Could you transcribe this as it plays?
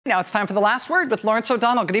Now it's time for the last word with Lawrence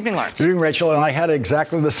O'Donnell. Good evening, Lawrence. Good evening, Rachel. And I had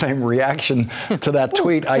exactly the same reaction to that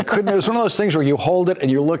tweet. I couldn't. It was one of those things where you hold it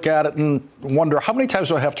and you look at it and wonder, how many times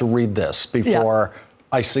do I have to read this before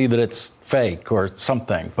I see that it's fake or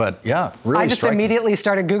something? But yeah, really I just striking. immediately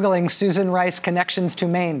started Googling Susan Rice connections to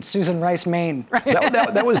Maine. Susan Rice, Maine. Right?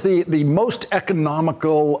 That was the most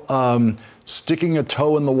economical sticking a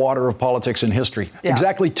toe in the water of politics in history. Yeah.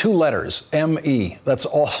 Exactly 2 letters, M-E. That's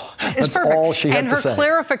all. That's all she had to say. And her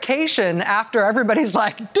clarification after everybody's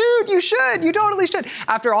like, dude, you should. You totally should.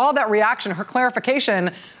 After all that reaction, her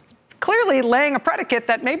clarification clearly laying a predicate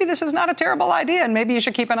that maybe this is not a terrible idea and maybe you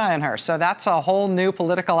should keep an eye on her. So that's a whole new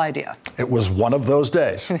political idea. It was one of those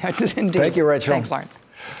days. Indeed. Thank you, Rachel. Thanks, Lawrence.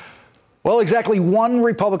 Well, exactly 1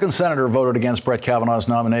 Republican senator voted against Brett Kavanaugh's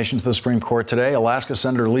nomination to the Supreme Court today. Alaska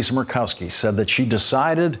Senator Lisa Murkowski said that she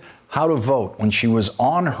decided how to vote when she was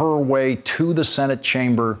on her way to the Senate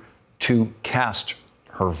chamber to cast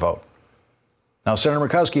her vote. Now, Senator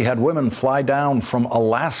Murkowski had women fly down from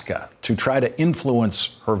Alaska to try to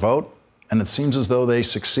influence her vote, and it seems as though they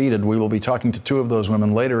succeeded. We will be talking to 2 of those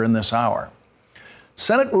women later in this hour.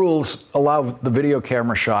 Senate rules allow the video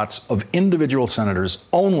camera shots of individual senators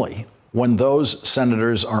only when those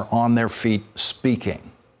senators are on their feet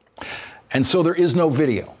speaking. And so there is no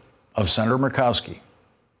video of Senator Murkowski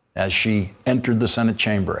as she entered the Senate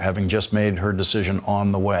chamber, having just made her decision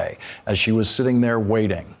on the way, as she was sitting there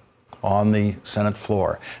waiting on the Senate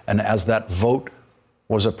floor, and as that vote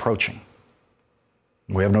was approaching.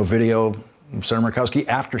 We have no video of Senator Murkowski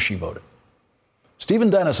after she voted. Stephen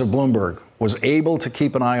Dennis of Bloomberg was able to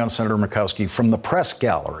keep an eye on Senator Murkowski from the press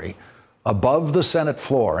gallery above the Senate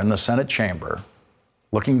floor in the Senate chamber,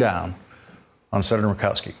 looking down on Senator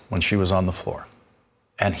Murkowski when she was on the floor.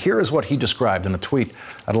 And here is what he described in a tweet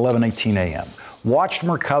at 11:18 a.m. Watched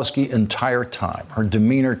Murkowski entire time. Her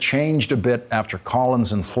demeanor changed a bit after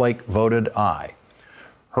Collins and Flake voted aye.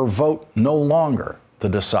 Her vote no longer the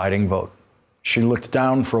deciding vote. She looked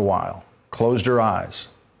down for a while, closed her eyes,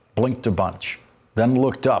 blinked a bunch, then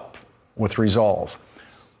looked up with resolve.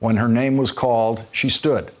 When her name was called, she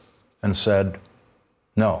stood and said,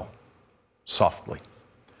 no, softly.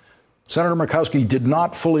 Senator Murkowski did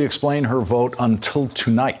not fully explain her vote until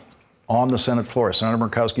tonight on the Senate floor. Senator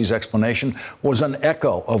Murkowski's explanation was an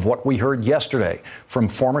echo of what we heard yesterday from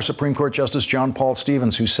former Supreme Court Justice John Paul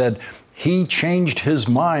Stevens, who said he changed his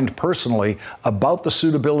mind personally about the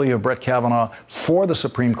suitability of Brett Kavanaugh for the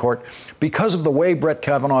Supreme Court because of the way Brett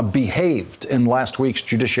Kavanaugh behaved in last week's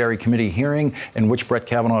Judiciary Committee hearing, in which Brett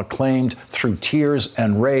Kavanaugh claimed through tears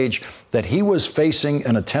and rage that he was facing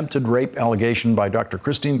an attempted rape allegation by Dr.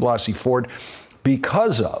 Christine Blasey Ford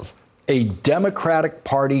because of a Democratic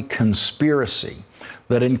Party conspiracy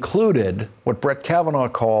that included what Brett Kavanaugh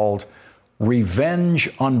called revenge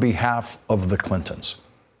on behalf of the Clintons.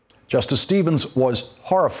 Justice Stevens was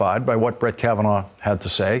horrified by what Brett Kavanaugh had to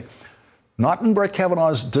say, not in Brett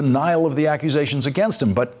Kavanaugh's denial of the accusations against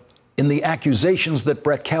him, but in the accusations that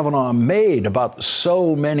Brett Kavanaugh made about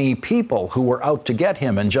so many people who were out to get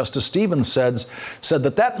him. And Justice Stevens said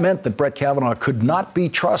that meant that Brett Kavanaugh could not be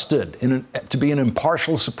trusted to be an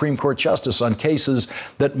impartial Supreme Court justice on cases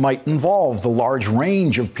that might involve the large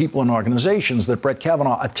range of people and organizations that Brett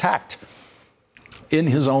Kavanaugh attacked in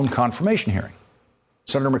his own confirmation hearing.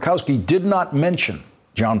 Senator Murkowski did not mention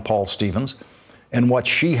John Paul Stevens and what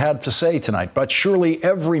she had to say tonight, but surely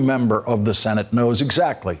every member of the Senate knows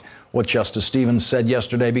exactly what Justice Stevens said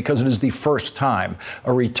yesterday, because it is the first time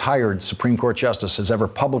a retired Supreme Court justice has ever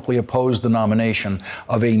publicly opposed the nomination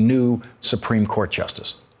of a new Supreme Court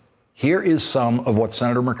justice. Here is some of what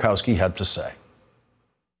Senator Murkowski had to say.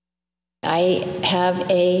 I have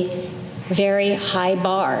a very high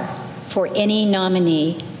bar for any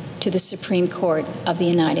nominee to the Supreme Court of the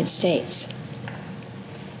United States.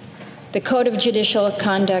 The Code of Judicial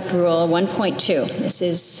Conduct Rule 1.2,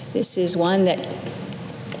 this is one that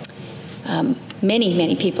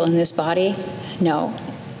many people in this body know.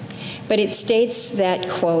 But it states that,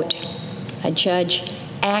 quote, a judge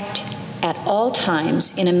act at all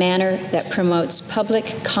times in a manner that promotes public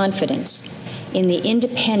confidence in the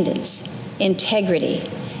independence, integrity,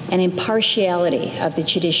 and impartiality of the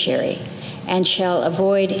judiciary, and shall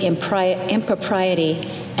avoid impropriety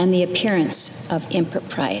and the appearance of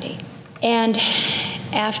impropriety. And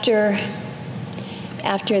after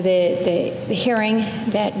the hearing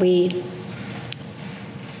that we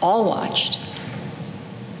all watched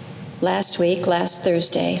last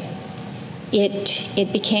Thursday,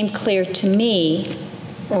 it became clear to me,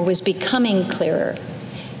 or was becoming clearer,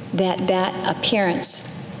 that appearance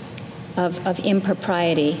of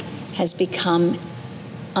impropriety has become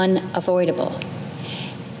unavoidable.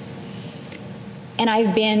 And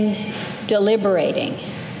I've been deliberating,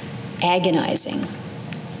 agonizing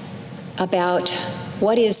about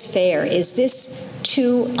what is fair. Is this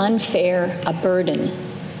too unfair a burden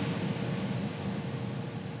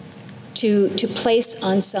to place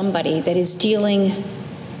on somebody that is dealing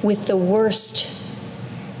with the worst,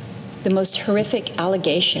 the most horrific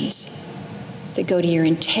allegations that go to your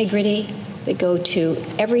integrity, that go to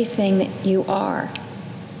everything that you are?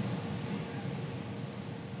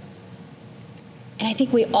 And I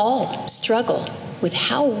think we all struggle with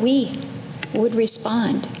how we would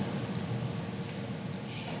respond.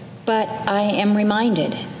 But I am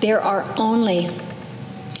reminded there are only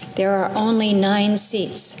 9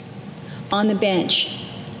 seats on the bench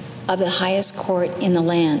of the highest court in the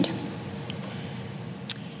land.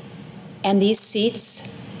 And these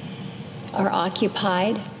seats are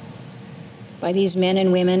occupied by these men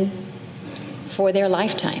and women for their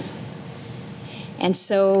lifetime. And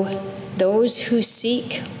so those who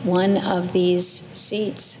seek one of these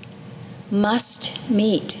seats must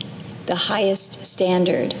meet the highest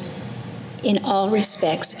standard in all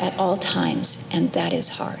respects at all times, and that is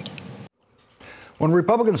hard. When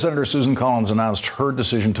Republican Senator Susan Collins announced her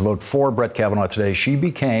decision to vote for Brett Kavanaugh today, she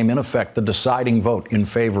became, in effect, the deciding vote in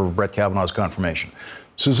favor of Brett Kavanaugh's confirmation.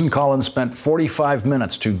 Susan Collins spent 45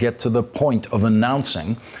 minutes to get to the point of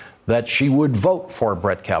announcing that she would vote for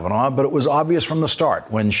Brett Kavanaugh, but it was obvious from the start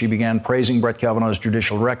when she began praising Brett Kavanaugh's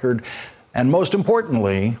judicial record, and most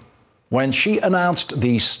importantly, when she announced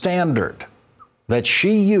the standard that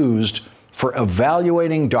she used for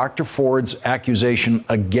evaluating Dr. Ford's accusation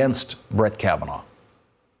against Brett Kavanaugh.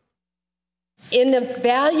 In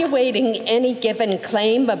evaluating any given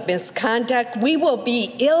claim of misconduct, we will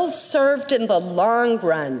be ill-served in the long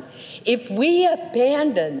run if we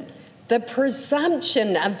abandon the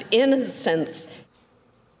presumption of innocence.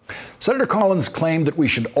 Senator Collins claimed that we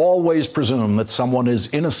should always presume that someone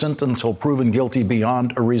is innocent until proven guilty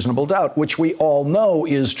beyond a reasonable doubt, which we all know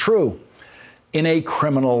is true in a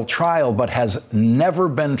criminal trial, but has never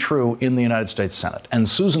been true in the United States Senate. And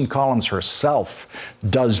Susan Collins herself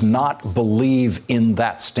does not believe in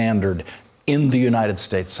that standard in the United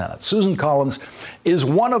States Senate. Susan Collins is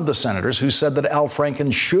one of the senators who said that Al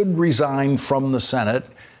Franken should resign from the Senate,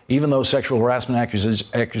 even though sexual harassment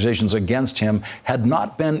accusations against him had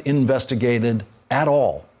not been investigated at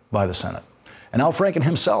all by the Senate. And Al Franken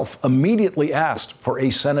himself immediately asked for a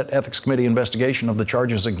Senate Ethics Committee investigation of the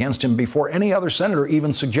charges against him before any other senator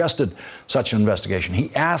even suggested such an investigation.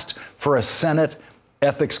 He asked for a Senate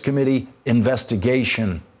Ethics Committee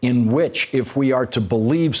investigation in which, if we are to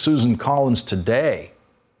believe Susan Collins today,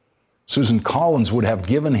 Susan Collins would have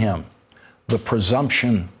given him the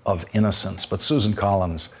presumption of innocence. But Susan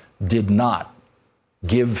Collins did not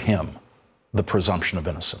give him the presumption of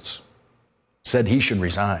innocence, said he should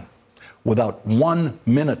resign. Without 1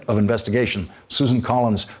 minute of investigation, Susan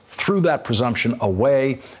Collins threw that presumption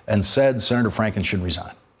away and said Senator Franken should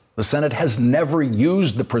resign. The Senate has never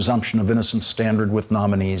used the presumption of innocence standard with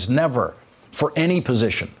nominees, never, for any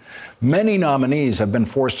position. Many nominees have been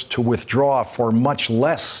forced to withdraw for much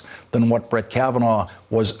less than what Brett Kavanaugh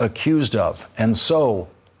was accused of. And so,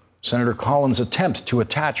 Senator Collins' attempt to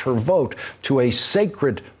attach her vote to a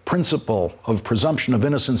sacred principle of presumption of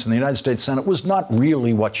innocence in the United States Senate was not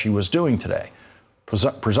really what she was doing today.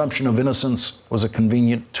 Presumption of innocence was a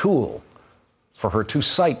convenient tool for her to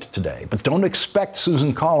cite today. But don't expect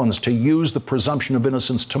Susan Collins to use the presumption of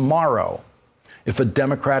innocence tomorrow if a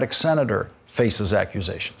Democratic senator faces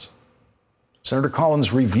accusations. Senator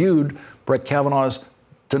Collins reviewed Brett Kavanaugh's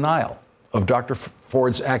denial of Dr.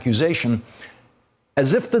 Ford's accusation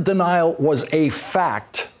as if the denial was a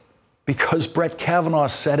fact because Brett Kavanaugh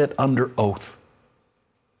said it under oath.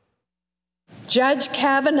 Judge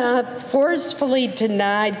Kavanaugh forcefully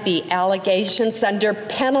denied the allegations under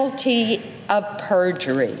penalty of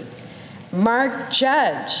perjury. Mark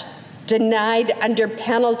Judge denied under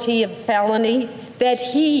penalty of felony that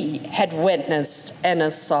he had witnessed an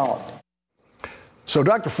assault. So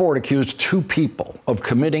Dr. Ford accused 2 people of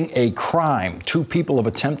committing a crime, 2 people of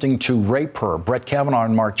attempting to rape her, Brett Kavanaugh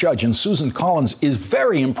and Mark Judge. And Susan Collins is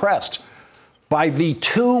very impressed by the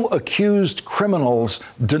 2 accused criminals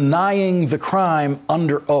denying the crime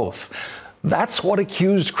under oath. That's what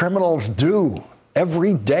accused criminals do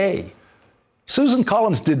every day. Susan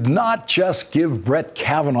Collins did not just give Brett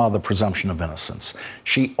Kavanaugh the presumption of innocence.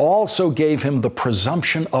 She also gave him the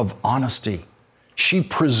presumption of honesty. She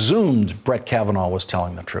presumed Brett Kavanaugh was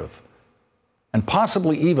telling the truth. And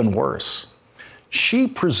possibly even worse, she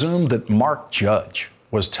presumed that Mark Judge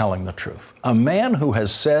was telling the truth. A man who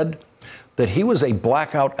has said that he was a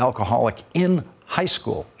blackout alcoholic in high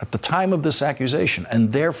school at the time of this accusation,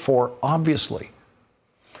 and therefore, obviously,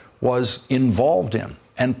 was involved in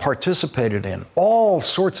and participated in all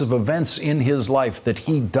sorts of events in his life that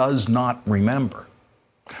he does not remember.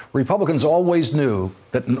 Republicans always knew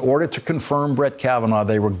that in order to confirm Brett Kavanaugh,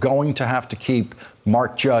 they were going to have to keep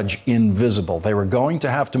Mark Judge invisible. They were going to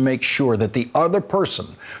have to make sure that the other person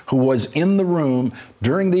who was in the room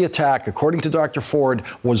during the attack, according to Dr. Ford,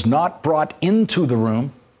 was not brought into the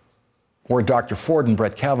room where Dr. Ford and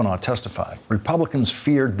Brett Kavanaugh testified. Republicans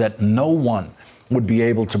feared that no one would be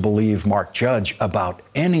able to believe Mark Judge about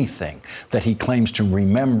anything that he claims to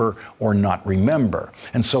remember or not remember.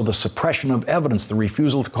 And so the suppression of evidence, the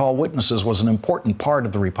refusal to call witnesses, was an important part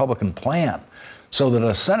of the Republican plan, so that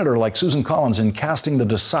a senator like Susan Collins, in casting the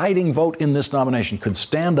deciding vote in this nomination, could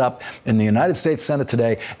stand up in the United States Senate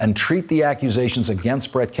today and treat the accusations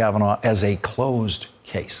against Brett Kavanaugh as a closed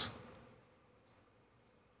case.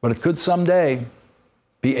 But it could someday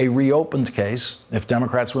be a reopened case if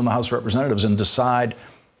Democrats win the House of Representatives and decide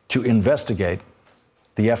to investigate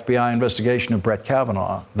the FBI investigation of Brett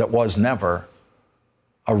Kavanaugh that was never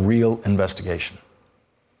a real investigation.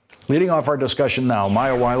 Leading off our discussion now,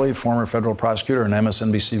 Maya Wiley, former federal prosecutor and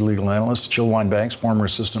MSNBC legal analyst, Jill Wine-Banks, former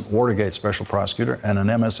assistant Watergate special prosecutor and an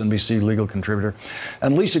MSNBC legal contributor,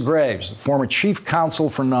 and Lisa Graves, former chief counsel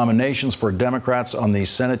for nominations for Democrats on the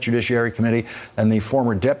Senate Judiciary Committee and the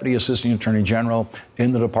former deputy assistant attorney general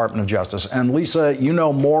in the Department of Justice. And Lisa, you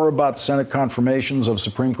know more about Senate confirmations of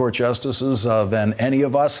Supreme Court justices than any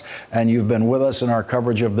of us, and you've been with us in our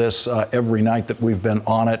coverage of this every night that we've been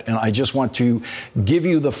on it. And I just want to give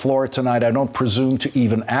you the floor tonight. I don't presume to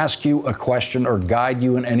even ask you a question or guide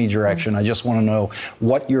you in any direction. I just want to know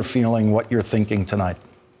what you're feeling, what you're thinking tonight.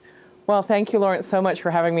 Well, thank you, Lawrence, so much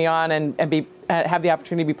for having me on and have the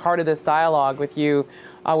opportunity to be part of this dialogue with you,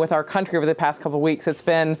 with our country over the past couple of weeks. It's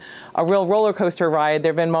been a real roller coaster ride.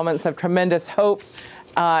 There have been moments of tremendous hope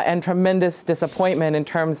and tremendous disappointment in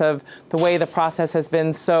terms of the way the process has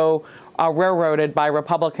been so railroaded by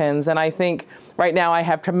Republicans. And I think right now I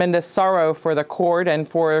have tremendous sorrow for the court and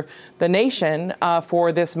for the nation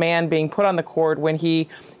for this man being put on the court when he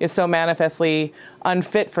is so manifestly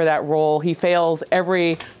unfit for that role. He fails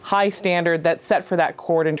every high standard that's set for that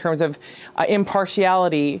court in terms of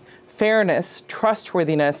impartiality, fairness,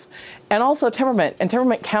 trustworthiness, and also temperament. And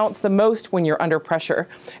temperament counts the most when you're under pressure.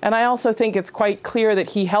 And I also think it's quite clear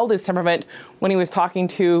that he held his temperament when he was talking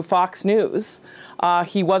to Fox News.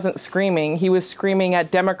 He wasn't screaming. He was screaming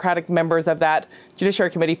at Democratic members of that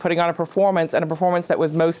Judiciary Committee, putting on a performance, and a performance that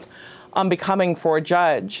was most unbecoming for a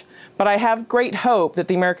judge. But I have great hope that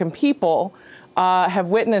the American people have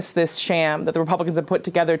witnessed this sham that the Republicans have put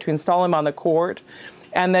together to install him on the court,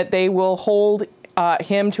 and that they will hold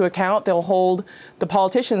him to account. They'll hold the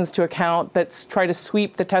politicians to account that try to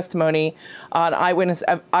sweep the testimony,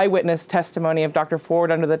 eyewitness testimony of Dr.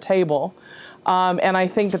 Ford under the table. And I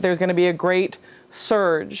think that there's going to be a great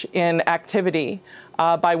surge in activity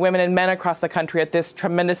by women and men across the country at this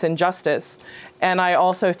tremendous injustice. And I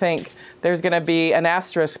also think there's going to be an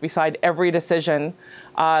asterisk beside every decision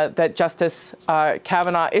that Justice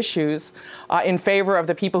Kavanaugh issues in favor of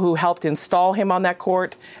the people who helped install him on that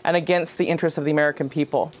court and against the interests of the American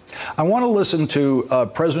people. I want to listen to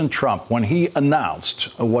President Trump when he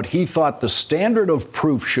announced what he thought the standard of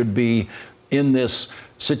proof should be in this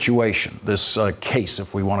situation, this case,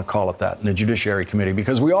 if we want to call it that, in the Judiciary Committee,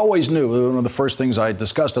 because we always knew, one of the first things I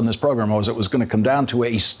discussed on this program was it was going to come down to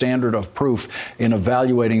a standard of proof in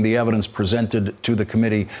evaluating the evidence presented to the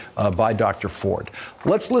committee by Dr. Ford.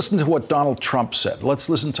 Let's listen to what Donald Trump said. Let's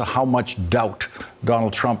listen to how much doubt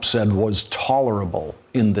Donald Trump said was tolerable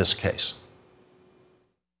in this case.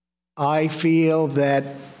 I feel that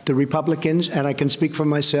the Republicans, and I can speak for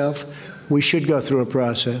myself, we should go through a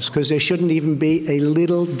process because there shouldn't even be a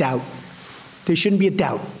little doubt. There shouldn't be a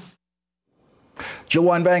doubt. Jill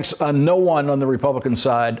Wine-Banks, no one on the Republican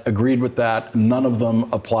side agreed with that. None of them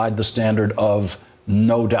applied the standard of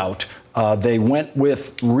no doubt. They went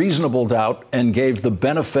with reasonable doubt and gave the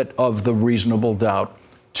benefit of the reasonable doubt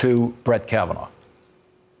to Brett Kavanaugh.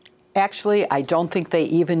 Actually, I don't think they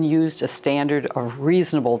even used a standard of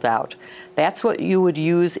reasonable doubt. That's what you would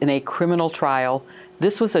use in a criminal trial.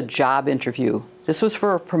 This was a job interview. This was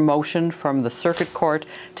for a promotion from the circuit court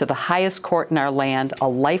to the highest court in our land, a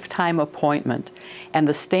lifetime appointment. And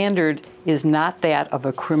the standard is not that of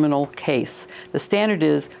a criminal case. The standard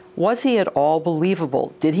is, was he at all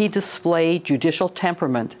believable? Did he display judicial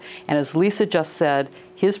temperament? And as Lisa just said,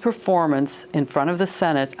 his performance in front of the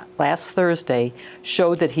Senate last Thursday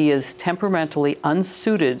showed that he is temperamentally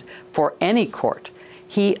unsuited for any court.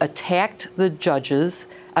 He attacked the judges.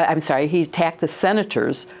 He attacked the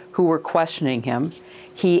senators who were questioning him.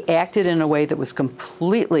 He acted in a way that was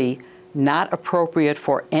completely not appropriate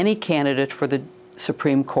for any candidate for the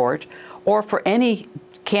Supreme Court or for any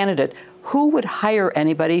candidate. Who would hire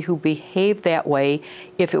anybody who behaved that way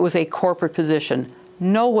if it was a corporate position?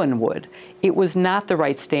 No one would. It was not the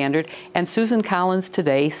right standard. And Susan Collins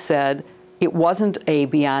today said it wasn't a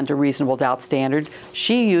beyond a reasonable doubt standard.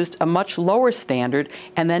 She used a much lower standard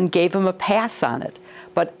and then gave him a pass on it.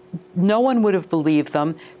 But no one would have believed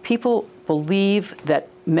them. People believe that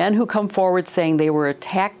men who come forward saying they were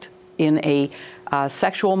attacked in a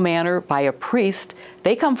sexual manner by a priest,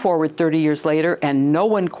 they come forward 30 years later and no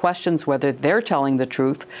one questions whether they're telling the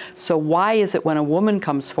truth. So why is it when a woman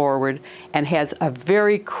comes forward and has a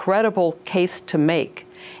very credible case to make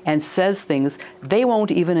and says things, they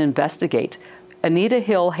won't even investigate? Anita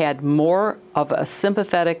Hill had more of a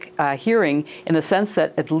sympathetic hearing in the sense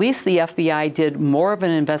that at least the FBI did more of an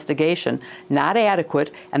investigation, not adequate,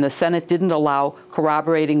 and the Senate didn't allow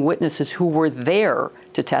corroborating witnesses who were there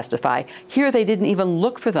to testify. Here, they didn't even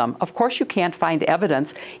look for them. Of course, you can't find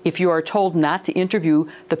evidence if you are told not to interview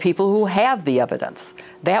the people who have the evidence.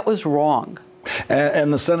 That was wrong.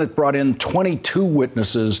 And the Senate brought in 22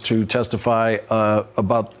 witnesses to testify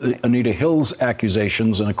about Anita Hill's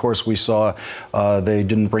accusations. And of course, we saw they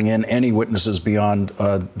didn't bring in any witnesses beyond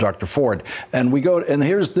Dr. Ford. And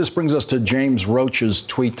this brings us to James Roach's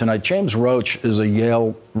tweet tonight. James Roach is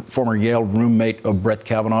a former Yale roommate of Brett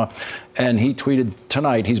Kavanaugh. And he tweeted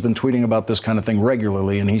tonight, he's been tweeting about this kind of thing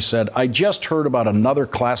regularly. And he said, "I just heard about another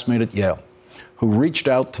classmate at Yale who reached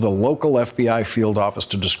out to the local FBI field office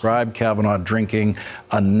to describe Kavanaugh drinking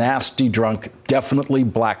a nasty drunk, definitely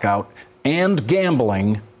blackout, and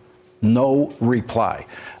gambling. No reply."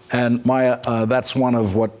 And Maya, that's one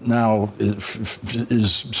of what now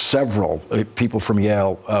is several people from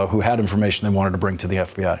Yale who had information they wanted to bring to the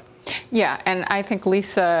FBI. Yeah, and I think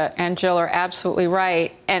Lisa and Jill are absolutely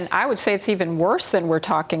right. And I would say it's even worse than we're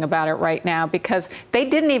talking about it right now, because they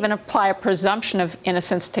didn't even apply a presumption of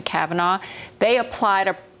innocence to Kavanaugh. They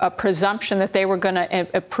applied a presumption that they were going to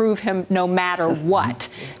approve him no matter what.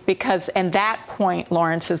 And that point,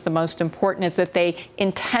 Lawrence, is the most important, is that they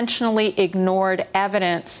intentionally ignored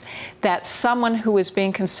evidence that someone who is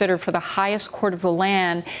being considered for the highest court of the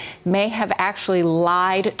land may have actually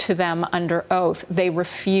lied to them under oath. They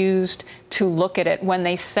refused to look at it. When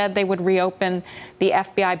they said they would reopen the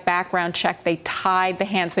FBI background check, they tied the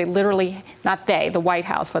hands. They literally, not they, the White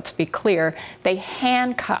House, let's be clear, they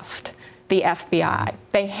handcuffed the FBI.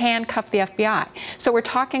 They handcuffed the FBI. So we're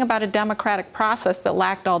talking about a democratic process that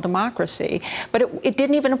lacked all democracy, but it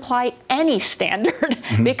didn't even apply any standard,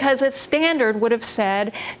 because its standard would have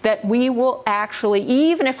said that we will actually,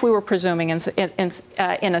 even if we were presuming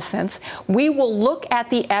innocence, we will look at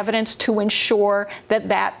the evidence to ensure that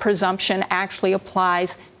that presumption actually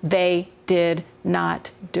applies. They did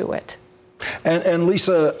not do it. And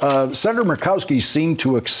Lisa, Senator Murkowski seemed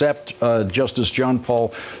to accept Justice John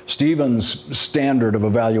Paul Stevens' standard of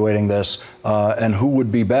evaluating this, and who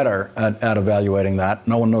would be better at evaluating that.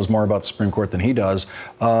 No one knows more about the Supreme Court than he does.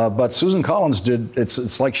 But Susan Collins did.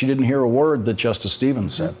 It's like she didn't hear a word that Justice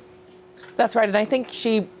Stevens said. That's right. And I think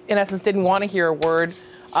she, in essence, didn't want to hear a word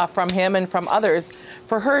from him and from others.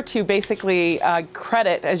 For her to basically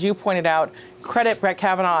credit, as you pointed out, credit Brett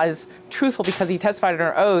Kavanaugh as truthful because he testified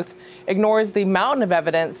under oath, ignores the mountain of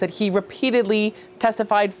evidence that he repeatedly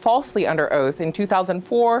testified falsely under oath in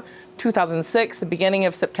 2004, 2006, the beginning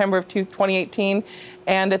of September of 2018,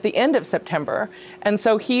 and at the end of September. And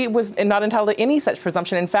so he was not entitled to any such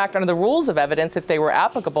presumption. In fact, under the rules of evidence, if they were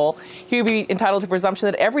applicable, he would be entitled to presumption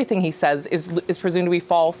that everything he says is presumed to be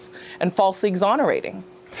false and falsely exonerating.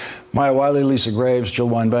 Maya Wiley, Lisa Graves, Jill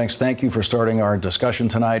Wine-Banks, thank you for starting our discussion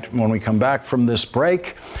tonight. When we come back from this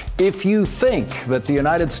break, if you think that the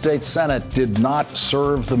United States Senate did not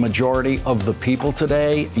serve the majority of the people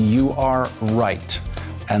today, you are right.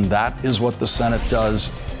 And that is what the Senate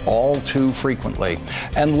does all too frequently.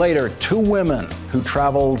 And later, 2 women who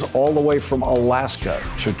traveled all the way from Alaska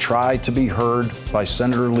to try to be heard by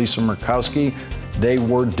Senator Lisa Murkowski, they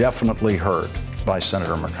were definitely heard by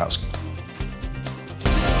Senator Murkowski.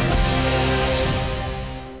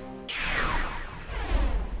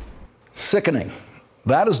 Sickening.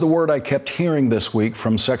 That is the word I kept hearing this week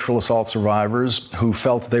from sexual assault survivors who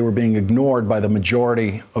felt they were being ignored by the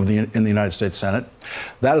majority in the United States Senate.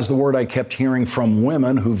 That is the word I kept hearing from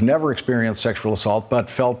women who've never experienced sexual assault but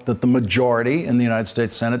felt that the majority in the United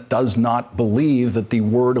States Senate does not believe that the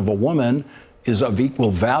word of a woman is of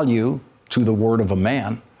equal value to the word of a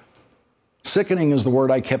man. Sickening is the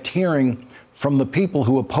word I kept hearing from the people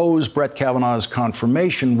who oppose Brett Kavanaugh's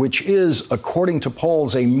confirmation, which is, according to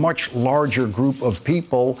polls, a much larger group of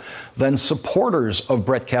people than supporters of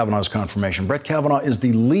Brett Kavanaugh's confirmation. Brett Kavanaugh is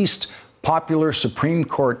the least popular Supreme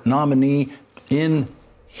Court nominee in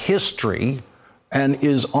history and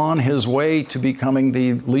is on his way to becoming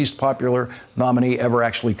the least popular nominee ever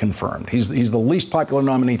actually confirmed. He's the least popular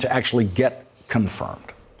nominee to actually get confirmed.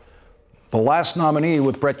 The last nominee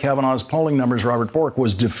with Brett Kavanaugh's polling numbers, Robert Bork,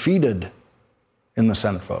 was defeated in the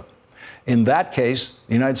Senate vote. In that case,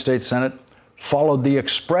 the United States Senate followed the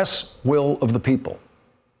express will of the people.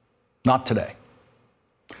 Not today.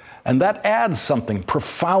 And that adds something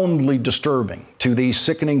profoundly disturbing to the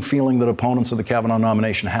sickening feeling that opponents of the Kavanaugh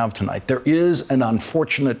nomination have tonight. There is an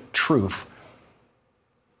unfortunate truth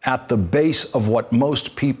at the base of what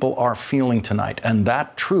most people are feeling tonight. And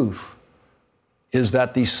that truth is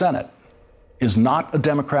that the Senate is not a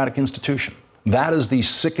democratic institution. That is the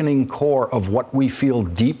sickening core of what we feel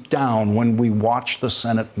deep down when we watch the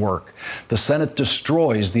Senate work. The Senate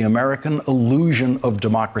destroys the American illusion of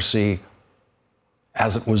democracy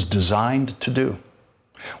as it was designed to do.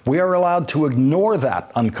 We are allowed to ignore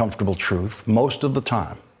that uncomfortable truth most of the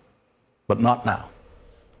time, but not now.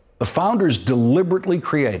 The founders deliberately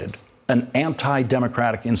created an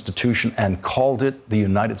anti-democratic institution and called it the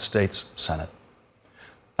United States Senate.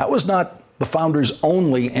 That was not the founders'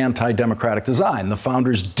 only anti-democratic design. The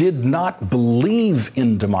founders did not believe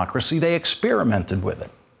in democracy. They experimented with it.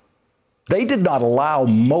 They did not allow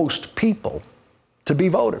most people to be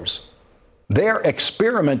voters. Their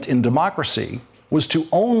experiment in democracy was to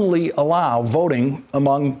only allow voting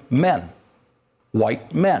among men,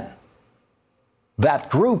 white men. That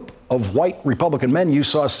group of white Republican men you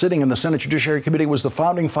saw sitting in the Senate Judiciary Committee was the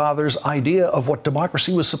Founding Fathers' idea of what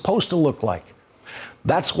democracy was supposed to look like.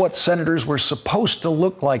 That's what senators were supposed to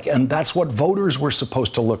look like, and that's what voters were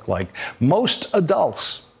supposed to look like. Most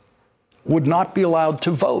adults would not be allowed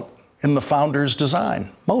to vote in the founders'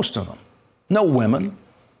 design, most of them. No women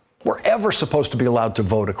were ever supposed to be allowed to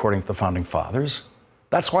vote according to the Founding Fathers.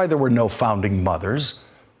 That's why there were no founding mothers.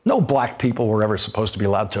 No black people were ever supposed to be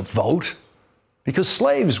allowed to vote, because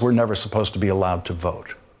slaves were never supposed to be allowed to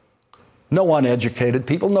vote. No uneducated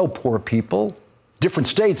people, no poor people. Different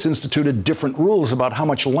states instituted different rules about how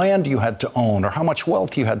much land you had to own, or how much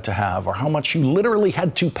wealth you had to have, or how much you literally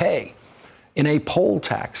had to pay in a poll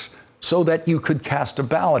tax so that you could cast a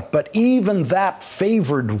ballot. But even that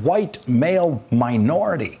favored white male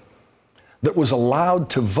minority that was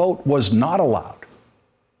allowed to vote was not allowed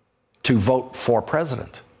to vote for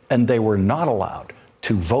president. And they were not allowed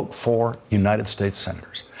to vote for United States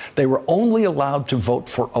senators. They were only allowed to vote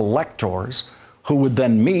for electors who would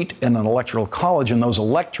then meet in an electoral college, and those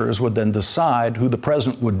electors would then decide who the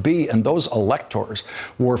president would be, and those electors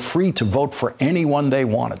were free to vote for anyone they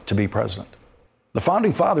wanted to be president. The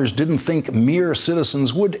Founding Fathers didn't think mere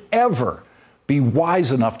citizens would ever be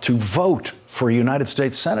wise enough to vote for a United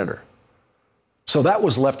States senator. So that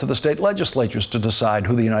was left to the state legislatures to decide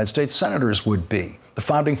who the United States senators would be. The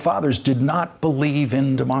Founding Fathers did not believe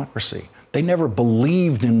in democracy. They never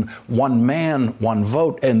believed in one man, one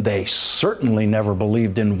vote, and they certainly never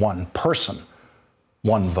believed in one person,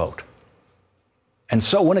 one vote. And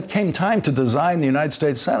so when it came time to design the United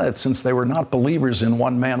States Senate, since they were not believers in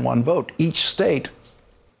one man, one vote, each state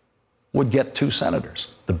would get 2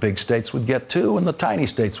 senators. The big states would get 2, and the tiny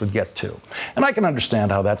states would get 2. And I can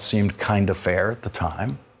understand how that seemed kind of fair at the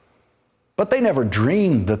time. But they never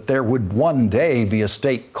dreamed that there would one day be a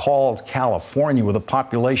state called California with a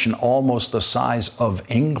population almost the size of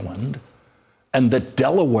England, and that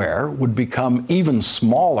Delaware would become even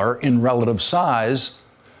smaller in relative size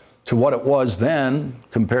to what it was then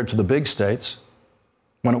compared to the big states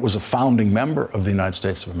when it was a founding member of the United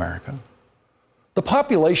States of America. The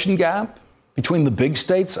population gap between the big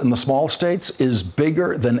states and the small states is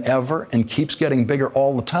bigger than ever and keeps getting bigger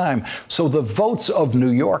all the time. So the votes of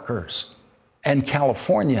New Yorkers and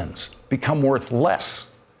Californians become worth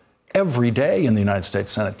less every day in the United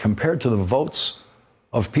States Senate compared to the votes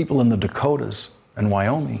of people in the Dakotas and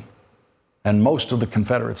Wyoming and most of the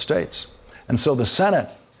Confederate states. And so the Senate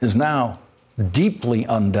is now deeply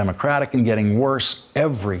undemocratic and getting worse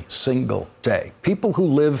every single day. People who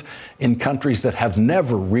live in countries that have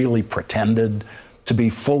never really pretended to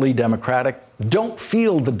be fully democratic don't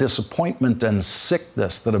feel the disappointment and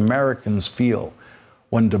sickness that Americans feel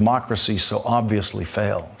when democracy so obviously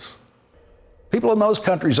fails. People in those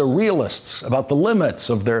countries are realists about the limits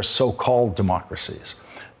of their so-called democracies.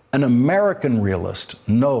 An American realist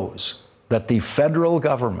knows that the federal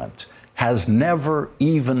government has never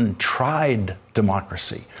even tried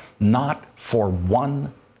democracy, not for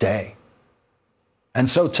one day. And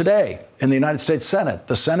so today, in the United States Senate,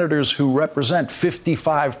 the senators who represent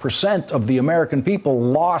 55% of the American people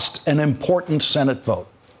lost an important Senate vote.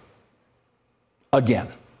 Again.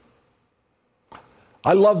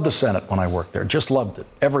 I loved the Senate when I worked there, just loved it.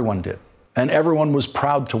 Everyone did. And everyone was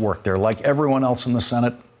proud to work there. Like everyone else in the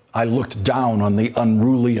Senate, I looked down on the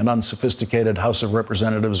unruly and unsophisticated House of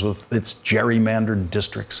Representatives with its gerrymandered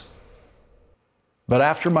districts. But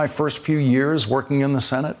after my first few years working in the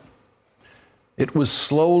Senate, it was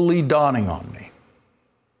slowly dawning on me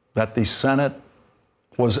that the Senate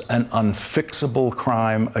was an unfixable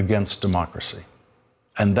crime against democracy.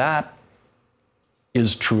 And that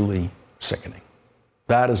is truly sickening.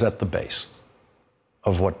 That is at the base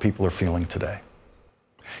of what people are feeling today.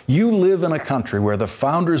 You live in a country where the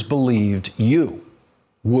founders believed you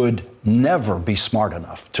would never be smart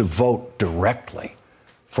enough to vote directly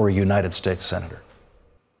for a United States senator.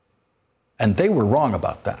 And they were wrong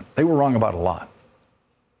about that. They were wrong about a lot.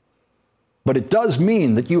 But it does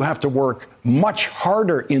mean that you have to work much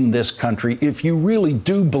harder in this country if you really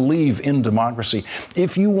do believe in democracy.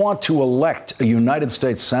 If you want to elect a United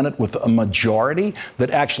States Senate with a majority that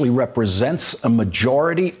actually represents a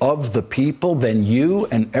majority of the people, then you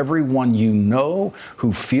and everyone you know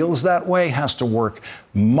who feels that way has to work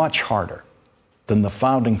much harder than the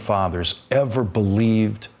Founding Fathers ever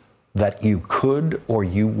believed that you could or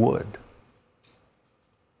you would.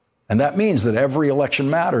 And that means that every election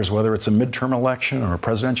matters, whether it's a midterm election or a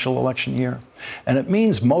presidential election year. And it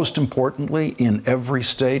means, most importantly, in every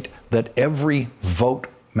state, that every vote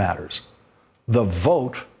matters. The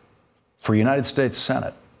vote for United States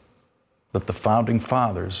Senate that the Founding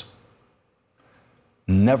Fathers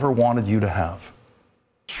never wanted you to have.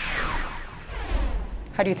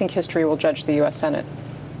 How do you think history will judge the U.S. Senate?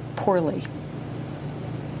 Poorly.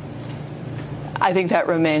 I think that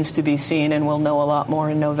remains to be seen, and we'll know a lot more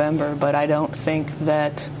in November. But I don't think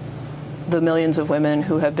that the millions of women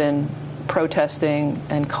who have been protesting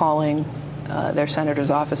and calling their senators'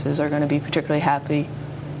 offices are going to be particularly happy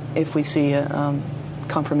if we see a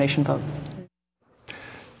confirmation vote.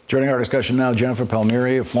 Joining our discussion now, Jennifer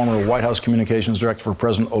Palmieri, a former White House communications director for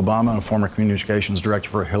President Obama and a former communications director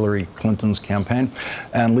for Hillary Clinton's campaign.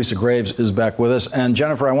 And Lisa Graves is back with us. And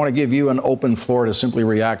Jennifer, I want to give you an open floor to simply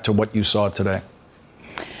react to what you saw today.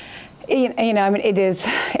 You know, I mean,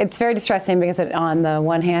 it's very distressing because on the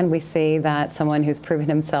one hand, we see that someone who's proven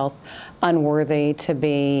himself unworthy to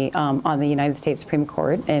be on the United States Supreme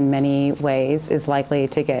Court in many ways is likely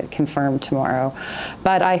to get confirmed tomorrow.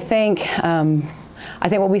 But I think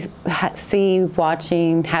what we see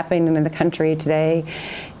watching happening in the country today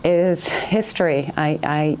is history.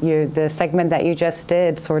 The segment that you just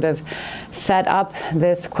did sort of set up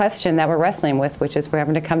this question that we're wrestling with, which is we're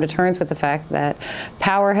having to come to terms with the fact that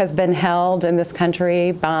power has been held in this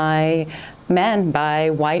country by men, by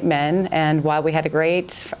white men, and while we had a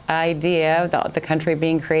great idea, the country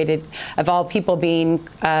being created of all people being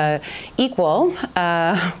equal,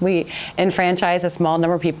 we enfranchised a small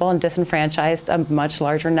number of people and disenfranchised a much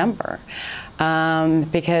larger number.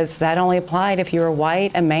 Because that only applied if you were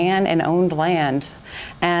white, a man, and owned land.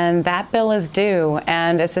 And that bill is due.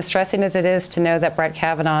 And as distressing as it is to know that Brett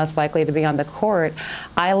Kavanaugh is likely to be on the court,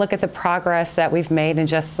 I look at the progress that we've made in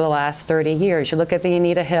just the last 30 years. You look at the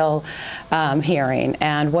Anita Hill hearing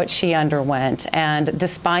and what she underwent. And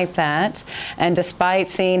despite that, and despite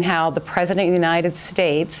seeing how the President of the United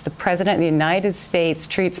States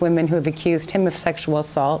treats women who have accused him of sexual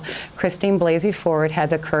assault, Christine Blasey Ford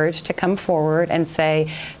had the courage to come forward and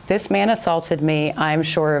say, this man assaulted me. I'm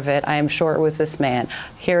sure of it. I am sure it was this man.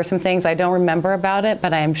 Here are some things I don't remember about it,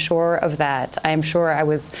 but I am sure of that. I am sure I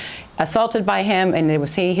was assaulted by him, and it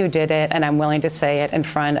was he who did it, and I'm willing to say it in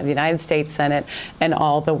front of the United States Senate and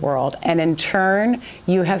all the world. And in turn,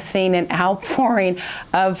 you have seen an outpouring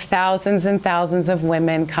of thousands and thousands of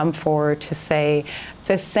women come forward to say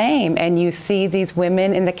the same. And you see these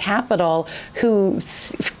women in the Capitol who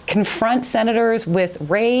confront senators with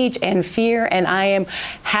rage and fear, and I am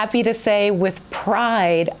happy to say with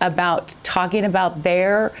pride about talking about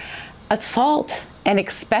their assault and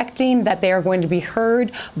expecting that they are going to be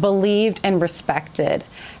heard, believed, and respected.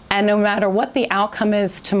 And no matter what the outcome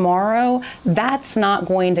is tomorrow, that's not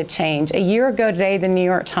going to change. A year ago today, the New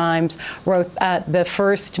York Times wrote the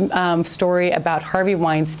first story about Harvey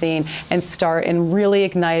Weinstein and really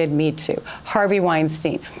ignited Me Too. Harvey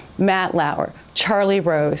Weinstein, Matt Lauer, Charlie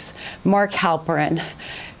Rose, Mark Halperin,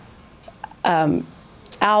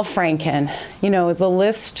 Al Franken, you know, the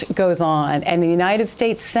list goes on. And the United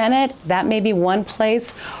States Senate, that may be one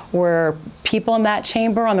place where people in that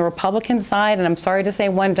chamber on the Republican side, and I'm sorry to say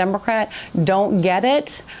one Democrat, don't get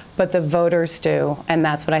it, but the voters do. And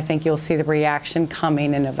that's what I think you'll see the reaction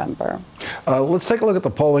coming in November. Let's take a look at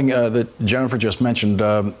the polling that Jennifer just mentioned,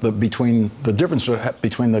 the difference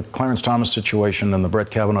between the Clarence Thomas situation and the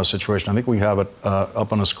Brett Kavanaugh situation. I think we have it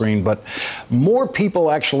up on the screen, but more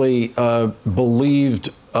people actually believed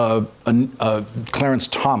Clarence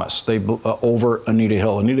Thomas over Anita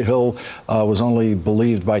Hill. Anita Hill was only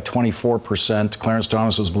believed by 24%. Clarence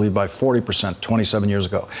Thomas was believed by 40% 27 years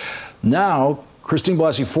ago. Now, Christine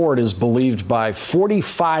Blasey Ford is believed by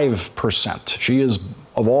 45%. She is,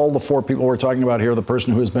 of all the four people we're talking about here, the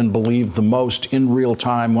person who has been believed the most in real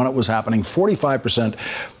time when it was happening. 45%.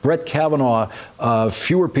 Brett Kavanaugh,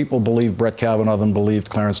 fewer people believe Brett Kavanaugh than believed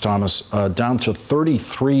Clarence Thomas, down to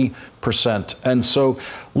 33%. And so,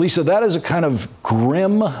 Lisa, that is a kind of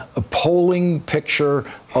grim polling picture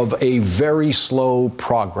of a very slow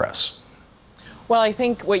progress. Well, I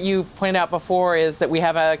think what you pointed out before is that we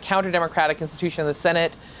have a counter-democratic institution in the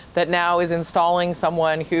Senate that now is installing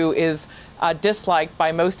someone who is disliked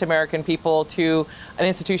by most American people to an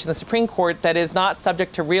institution, the Supreme Court, that is not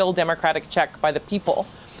subject to real democratic check by the people.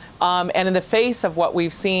 And in the face of what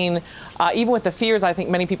we've seen, even with the fears I think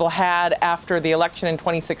many people had after the election in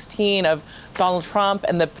 2016 of Donald Trump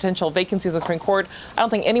and the potential vacancies in the Supreme Court, I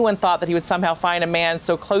don't think anyone thought that he would somehow find a man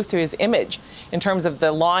so close to his image in terms of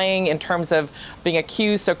the lying, in terms of being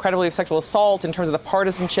accused so credibly of sexual assault, in terms of the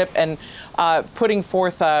partisanship and putting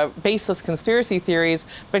forth baseless conspiracy theories.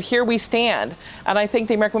 But here we stand. And I think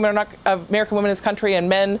the American women in this country and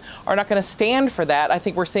men are not going to stand for that. I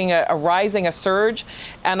think we're seeing a surge.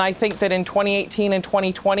 And I think that in 2018 and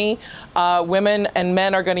 2020, women and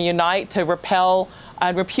men are going to unite to repel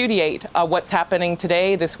and repudiate what's happening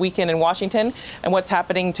today, this weekend in Washington, and what's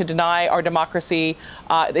happening to deny our democracy,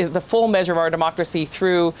 the full measure of our democracy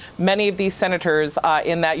through many of these senators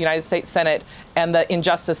in that United States Senate and the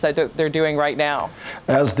injustice that they're doing right now.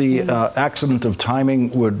 As the accident of timing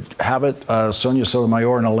would have it, Sonia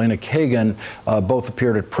Sotomayor and Elena Kagan both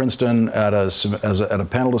appeared at Princeton at a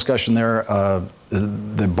panel discussion there.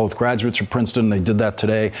 They're both graduates of Princeton. They did that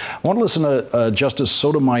today. I want to listen to Justice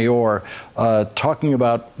Sotomayor talking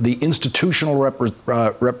about the institutional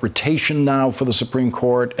reputation now for the Supreme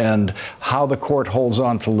Court and how the court holds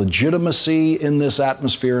on to legitimacy in this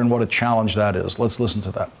atmosphere and what a challenge that is. Let's listen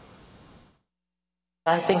to that.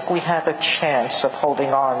 I think we have a chance of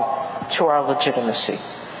holding on to our legitimacy.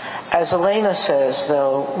 As Elena says,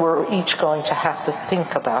 though, we're each going to have to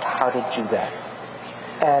think about how to do that.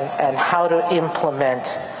 And how to implement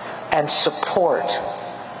and support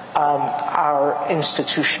our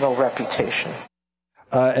institutional reputation.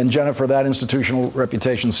 And Jennifer, that institutional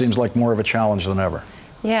reputation seems like more of a challenge than ever.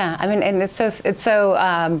 Yeah, I mean, and it's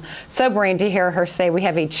so sobering to hear her say we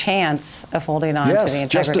have a chance of holding on to the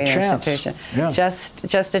integrity of the institution. Yeah.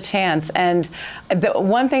 Just a chance. And the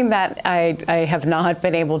one thing that I have not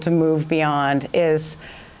been able to move beyond is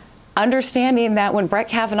understanding that when Brett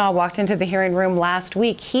Kavanaugh walked into the hearing room last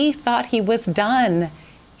week, he thought he was done.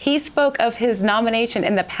 He spoke of his nomination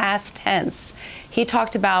in the past tense. He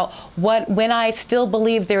talked about when I still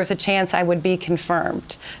believed there was a chance I would be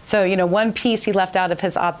confirmed. So, you know, one piece he left out of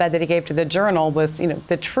his op-ed that he gave to the Journal was, you know,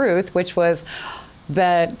 the truth, which was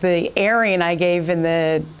that the airing I gave in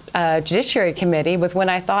the Judiciary Committee was when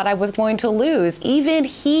I thought I was going to lose. Even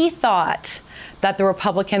he thought that the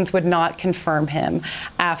Republicans would not confirm him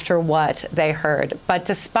after what they heard. But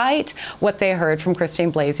despite what they heard from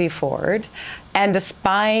Christine Blasey Ford, and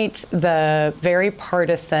despite the very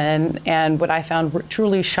partisan and what I found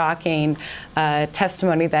truly shocking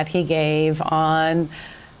testimony that he gave on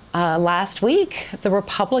last week, the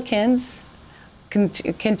Republicans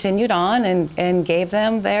continued on and gave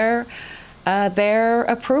them their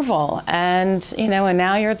approval. And, you know, and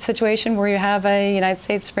now you're at the situation where you have a United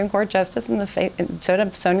States Supreme Court justice and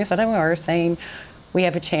Sonia Sotomayor saying we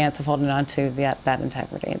have a chance of holding on to that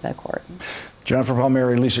integrity of the court. Jennifer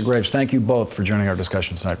Palmieri, Lisa Graves, thank you both for joining our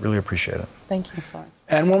discussion tonight. Really appreciate it. Thank you.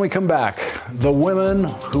 And when we come back, the women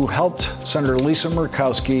who helped Senator Lisa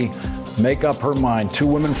Murkowski make up her mind, two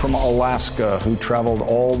women from Alaska who traveled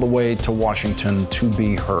all the way to Washington to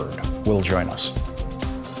be heard, will join us.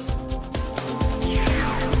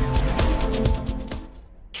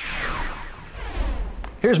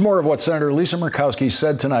 Here's more of what Senator Lisa Murkowski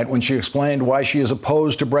said tonight when she explained why she is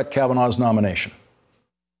opposed to Brett Kavanaugh's nomination.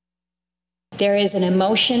 There is an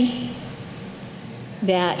emotion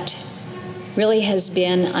that really has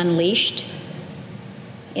been unleashed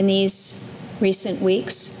in these recent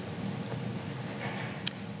weeks.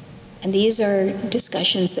 And these are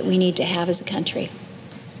discussions that we need to have as a country.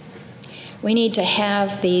 We need to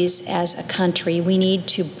have these as a country. We need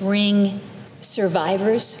to bring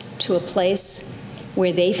survivors to a place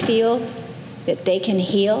where they feel that they can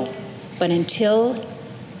heal. But until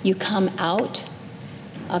you come out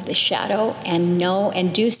of the shadow and know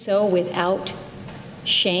and do so without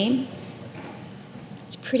shame,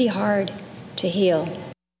 it's pretty hard to heal.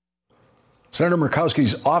 Senator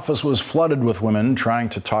Murkowski's office was flooded with women trying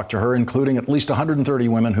to talk to her, including at least 130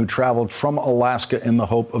 women who traveled from Alaska in the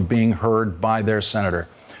hope of being heard by their senator.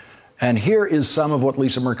 And here is some of what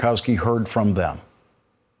Lisa Murkowski heard from them.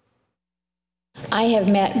 I have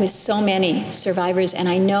met with so many survivors, and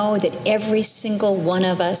I know that every single one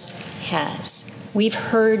of us has. We've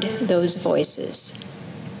heard those voices.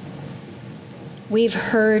 We've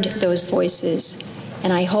heard those voices,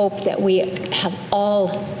 and I hope that we have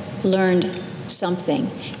all learned something,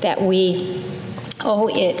 that we owe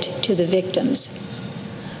it to the victims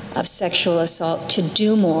of sexual assault to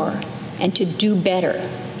do more and to do better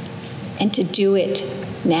and to do it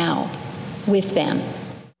now with them.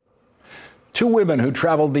 Two women who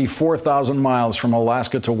traveled the 4,000 miles from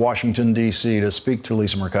Alaska to Washington, D.C. to speak to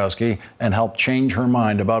Lisa Murkowski and help change her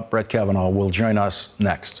mind about Brett Kavanaugh will join us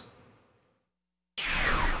next.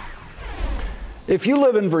 If you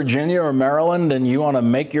live in Virginia or Maryland and you want to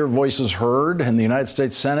make your voices heard in the United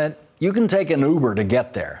States Senate, you can take an Uber to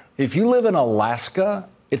get there. If you live in Alaska,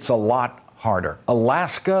 it's a lot harder.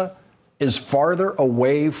 Alaska is farther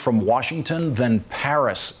away from Washington than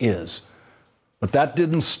Paris is. But that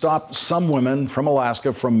didn't stop some women from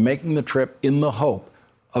Alaska from making the trip in the hope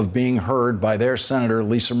of being heard by their Senator,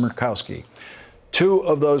 Lisa Murkowski. Two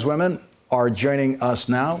of those women are joining us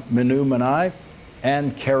now, Minu Manai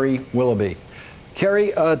and Carrie Willoughby.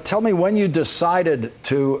 Carrie, tell me when you decided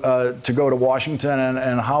to go to Washington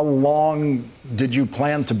and how long did you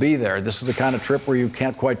plan to be there? This is the kind of trip where you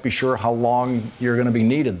can't quite be sure how long you're going to be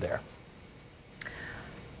needed there.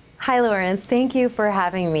 Hi, Lawrence. Thank you for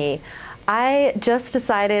having me. I just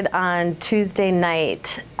decided on Tuesday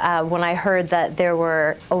night when I heard that there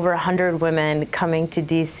were over 100 women coming to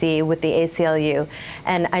D.C. with the ACLU,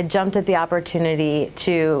 and I jumped at the opportunity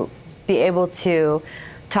to be able to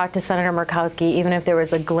talk to Senator Murkowski, even if there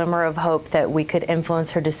was a glimmer of hope that we could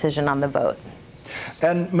influence her decision on the vote.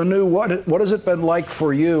 And Manu, what has it been like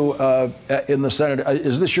for you in the Senate?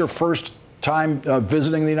 Is this your first time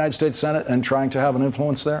visiting the United States Senate and trying to have an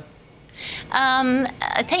influence there?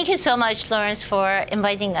 Thank you so much, Lawrence, for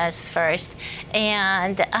inviting us first.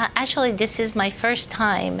 And actually, this is my first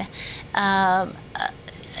time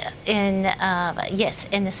in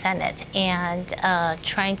the Senate and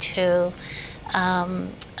trying to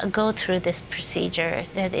go through this procedure.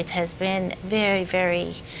 That it has been very,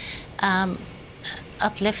 very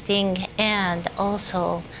uplifting, and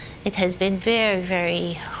also it has been very,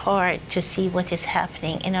 very hard to see what is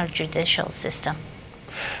happening in our judicial system.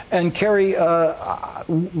 And Carrie,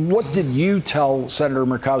 what did you tell Senator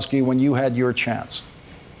Murkowski when you had your chance?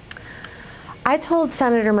 I told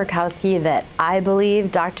Senator Murkowski that I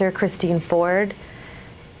believe Dr. Christine Ford,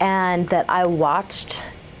 and that I watched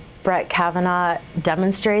Brett Kavanaugh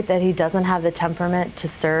demonstrate that he doesn't have the temperament to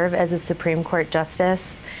serve as a Supreme Court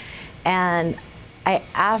justice. And I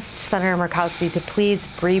asked Senator Murkowski to please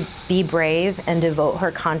be brave and devote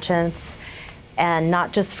her conscience, and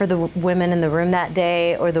not just for the women in the room that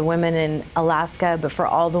day or the women in Alaska, but for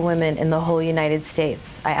all the women in the whole United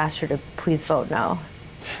States. I asked her to please vote no.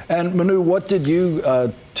 And Manu, what did you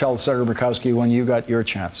tell Senator Murkowski when you got your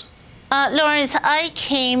chance? Lawrence, I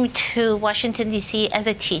came to Washington, D.C. as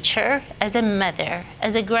a teacher, as a mother,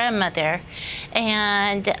 as a grandmother,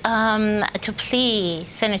 and to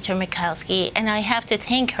please Senator Murkowski. And I have to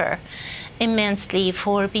thank her immensely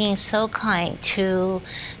for being so kind to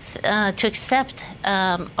accept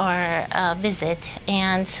our visit,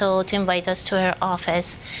 and so to invite us to her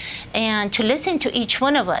office and to listen to each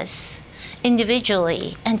one of us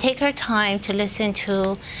individually and take her time to listen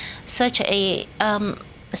to such a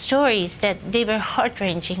stories that they were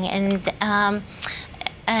heart-wrenching. And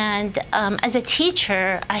as a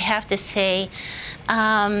teacher, I have to say,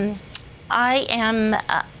 I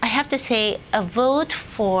have to say a vote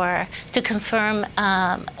to confirm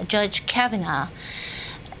Judge Kavanaugh.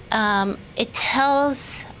 It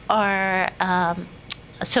tells our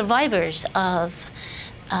survivors of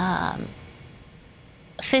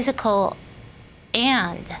physical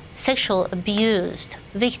and sexual abuse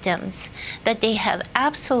victims that they have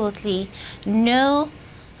absolutely no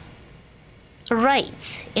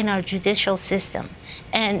rights in our judicial system.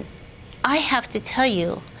 And I have to tell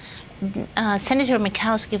you, Senator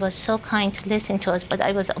Murkowski was so kind to listen to us, but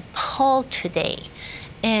I was appalled today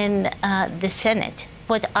in the Senate,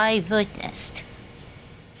 what I witnessed.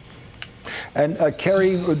 And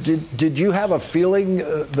Kerry, did you have a feeling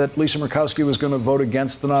that Lisa Murkowski was going to vote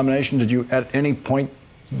against the nomination? Did you at any point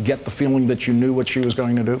get the feeling that you knew what she was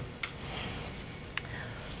going to do?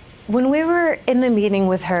 When we were in the meeting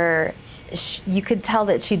with her, you could tell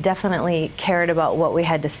that she definitely cared about what we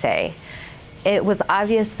had to say. It was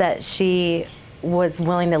obvious that she was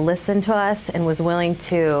willing to listen to us and was willing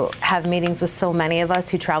to have meetings with so many of us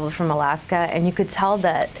who traveled from Alaska, and you could tell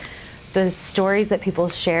that the stories that people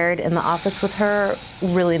shared in the office with her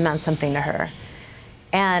really meant something to her.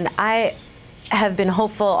 And I have been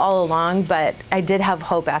hopeful all along, but I did have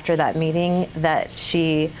hope after that meeting that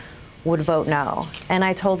she would vote no. And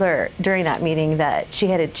I told her during that meeting that she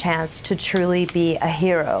had a chance to truly be a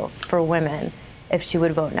hero for women if she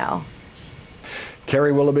would vote no.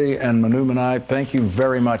 Kerry Willoughby and Manu Minai, thank you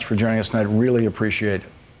very much for joining us tonight. Really appreciate it.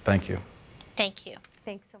 Thank you. Thank you.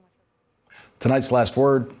 Thanks so much. Tonight's Last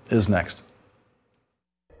Word is next.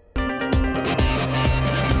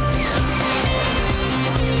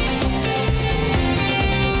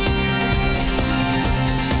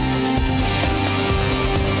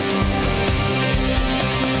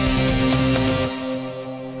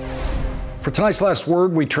 For tonight's Last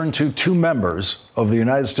Word, we turn to two members of the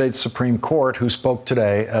United States Supreme Court who spoke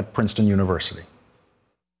today at Princeton University.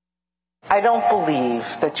 I don't believe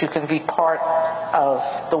that you can be part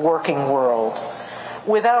of the working world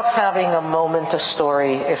without having a moment, a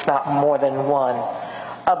story, if not more than one,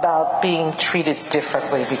 about being treated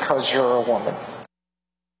differently because you're a woman.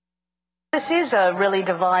 This is a really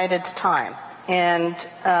divided time, and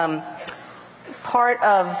part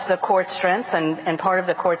of the court's strength and part of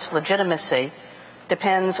the court's legitimacy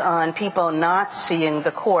depends on people not seeing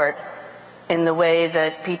the court in the way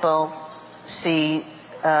that people see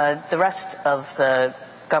the rest of the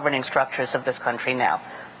governing structures of this country now.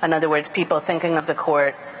 In other words, people thinking of the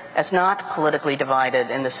court as not politically divided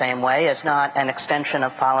in the same way, as not an extension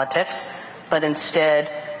of politics, but instead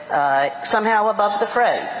somehow above the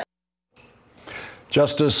fray.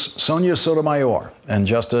 Justice Sonia Sotomayor and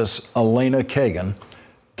Justice Elena Kagan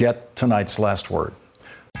get tonight's Last Word.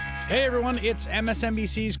 Hey everyone, it's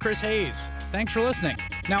MSNBC's Chris Hayes. Thanks for listening.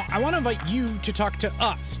 Now, I want to invite you to talk to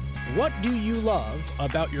us. What do you love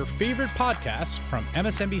about your favorite podcasts from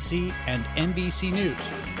MSNBC and NBC News?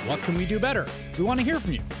 What can we do better? We want to hear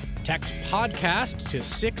from you. Text podcast to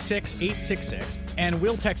 66866 and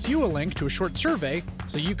we'll text you a link to a short survey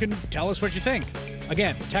so you can tell us what you think.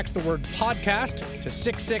 Again, text the word podcast to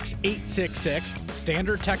 66866.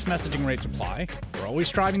 Standard text messaging rates apply. We're always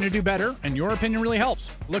striving to do better, and your opinion really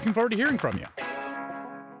helps. Looking forward to hearing from you.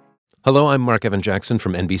 Hello, I'm Mark Evan Jackson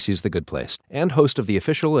from NBC's The Good Place, and host of the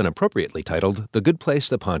official and appropriately titled The Good Place,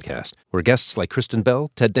 the podcast, where guests like Kristen Bell,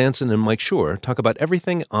 Ted Danson, and Mike Schur talk about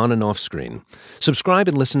everything on and off screen. Subscribe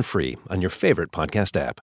and listen free on your favorite podcast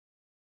app.